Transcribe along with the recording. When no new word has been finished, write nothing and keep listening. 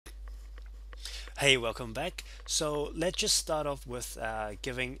Hey, welcome back. So let's just start off with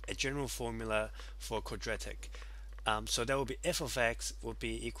giving a general formula for quadratic. So that will be f of x will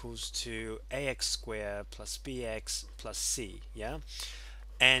be equals to ax squared plus bx plus c, yeah?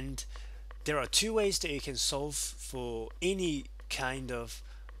 And there are two ways that you can solve for any kind of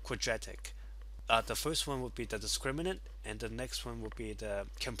quadratic. The first one would be the discriminant, and the next one would be the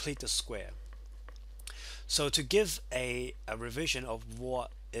complete the square. So to give a revision of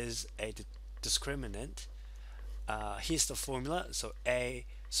what is a discriminant, here's the formula.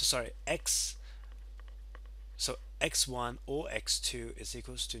 X, so x1 or x2 is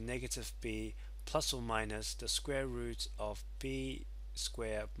equals to negative b plus or minus the square root of b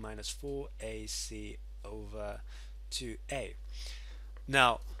squared minus 4ac over 2a.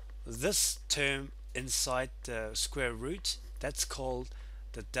 Now, this term inside the square root, that's called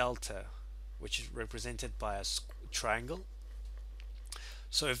the delta, which is represented by a triangle.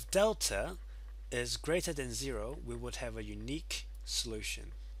 So if delta is greater than 0, we would have a unique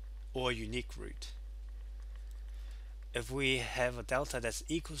solution or unique root. If we have a delta that's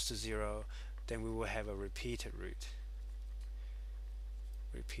equals to 0, then we will have a repeated root.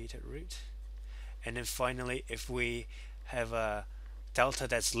 And then finally, if we have a delta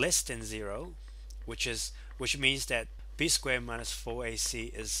that's less than 0, which means that b squared minus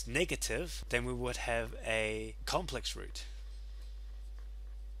 4ac is negative, then we would have a complex root.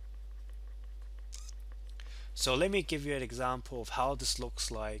 So let me give you an example of how this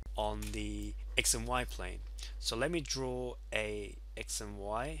looks like on the x and y plane. So let me draw a x and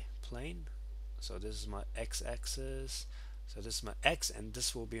y plane. So this is my x-axis, so this is my x, and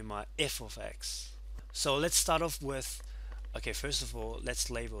this will be my f of x. So let's start off with, okay, first of all, let's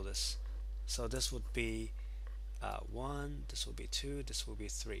label this. So this would be 1, this will be 2, this will be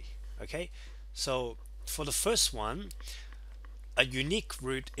 3. Okay, so for the first one, a unique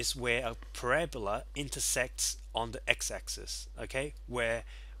root is where a parabola intersects on the x-axis, okay, where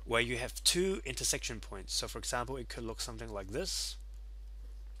you have two intersection points. So for example, it could look something like this,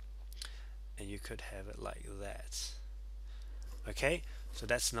 and you could have it like that. Okay, so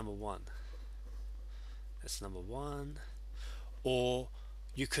that's number one. Or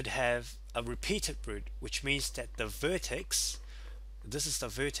you could have a repeated root, which means that the vertex, this is the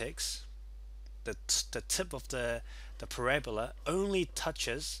vertex, the tip of the parabola only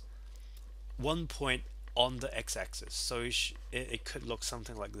touches one point on the x-axis. So it could look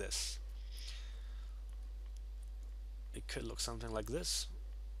something like this.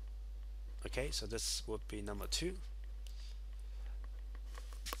 Okay, so this would be number 2,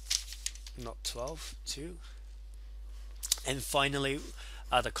 not 12, 2. And finally,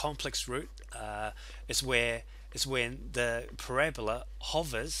 the complex root is when the parabola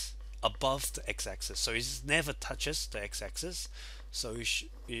hovers above the x-axis, so it never touches the x-axis, so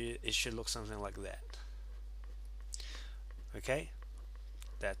it should look something like that. Okay,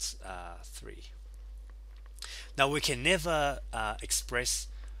 that's 3. Now we can never express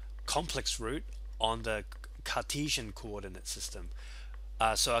complex root on the Cartesian coordinate system.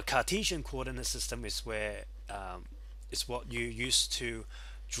 So a Cartesian coordinate system is where is what you use to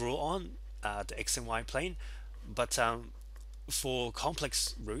draw on the x and y plane, but for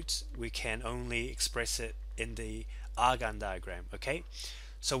complex roots we can only express it in the Argand diagram. Okay,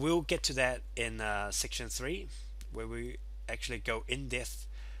 so we'll get to that in section 3, where we actually go in depth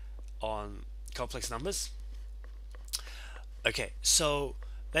on complex numbers. Okay, so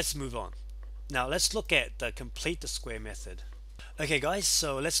let's move on. Now let's look at the complete the square method. Okay guys,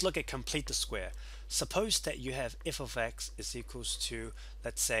 so let's look at complete the square. Suppose that you have f of x is equals to,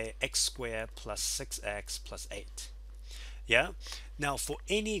 let's say, x squared plus 6x plus 8. Yeah, now for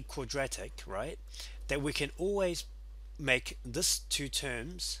any quadratic, right, that we can always make this two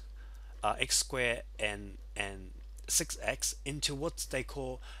terms, x squared and 6x, into what they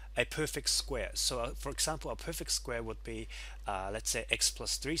call a perfect square. So for example, a perfect square would be let's say x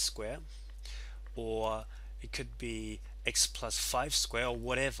plus 3 square, or it could be x plus 5 square, or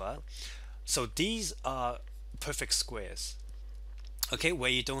whatever. So these are perfect squares, okay,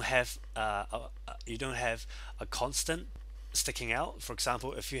 where you don't have a constant sticking out. For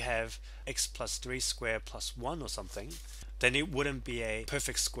example, if you have x plus 3 square plus 1 or something, then it wouldn't be a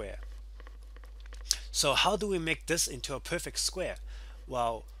perfect square. So how do we make this into a perfect square?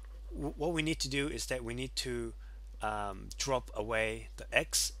 Well, what we need to do is that we need to drop away the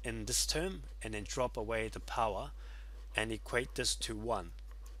x in this term, and then drop away the power and equate this to 1.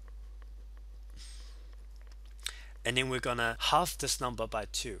 And then we're gonna halve this number by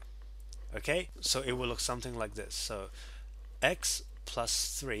 2. Okay, so it will look something like this. So x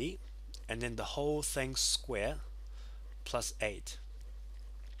plus 3, and then the whole thing square, plus 8.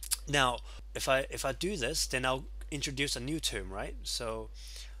 Now, if I do this, then I'll introduce a new term, right? So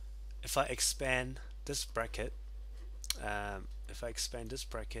if I expand this bracket, if I expand this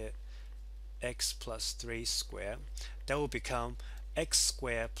bracket, x plus 3 square, that will become x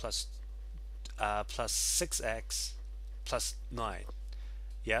square plus 6x plus 9.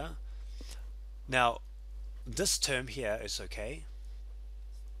 Yeah. Now this term here is okay.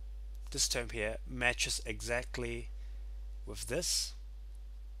 This term here matches exactly with this,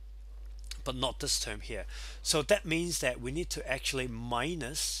 but not this term here. So that means that we need to actually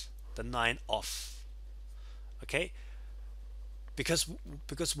minus the 9 off. Okay, because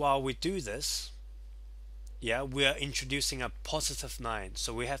while we do this, yeah, we are introducing a positive 9,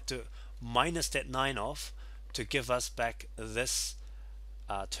 so we have to minus that 9 off to give us back this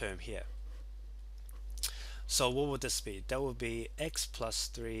term here. So what would this be? That would be x plus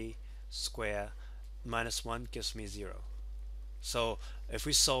 3 square minus 1 gives me 0. So if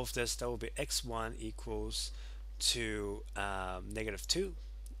we solve this, that will be x1 equals to negative 2,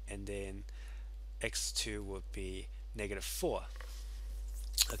 and then x2 would be negative 4.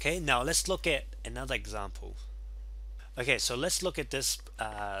 Okay, now let's look at another example. Okay, so let's look at this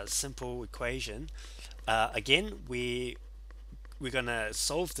simple equation. Again, we're gonna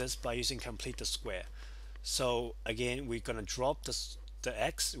solve this by using complete the square. So again, we're gonna drop the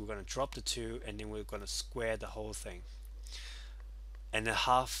x, we're gonna drop the 2, and then we're gonna square the whole thing, and then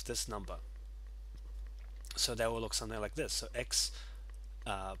half this number. So that will look something like this. So x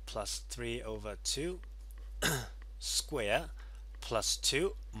plus 3 over 2 square plus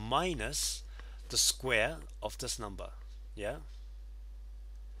 2 minus the square of this number. Yeah,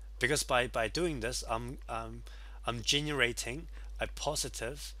 because by doing this, I'm generating a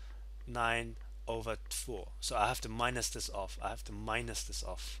positive 9 over 4. So I have to minus this off.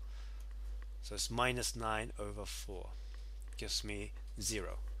 So it's minus 9 over 4 gives me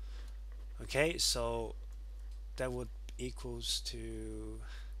 0. Okay, so that would equals to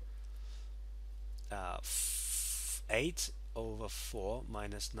 8 over 4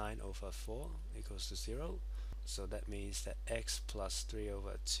 minus 9 over 4 equals to 0. So that means that x plus 3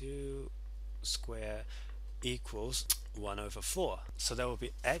 over 2 square equals 1 over 4. So that will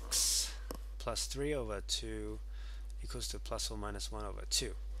be x plus 3 over 2 equals to plus or minus 1 over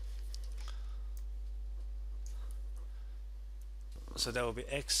 2. So that will be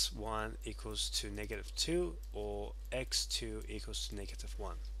x1 equals to negative 2, or x2 equals to negative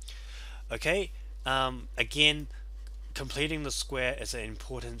 1. Okay, again, completing the square is an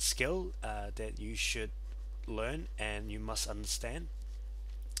important skill that you should learn and you must understand.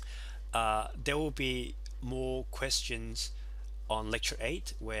 There will be more questions on lecture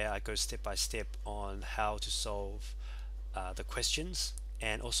 8 where I go step by step on how to solve the questions,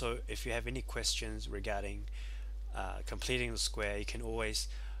 and also if you have any questions regarding completing the square, you can always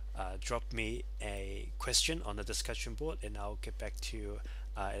drop me a question on the discussion board and I'll get back to you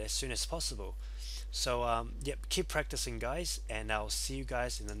as soon as possible. So yep, keep practicing guys, and I'll see you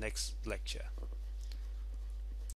guys in the next lecture.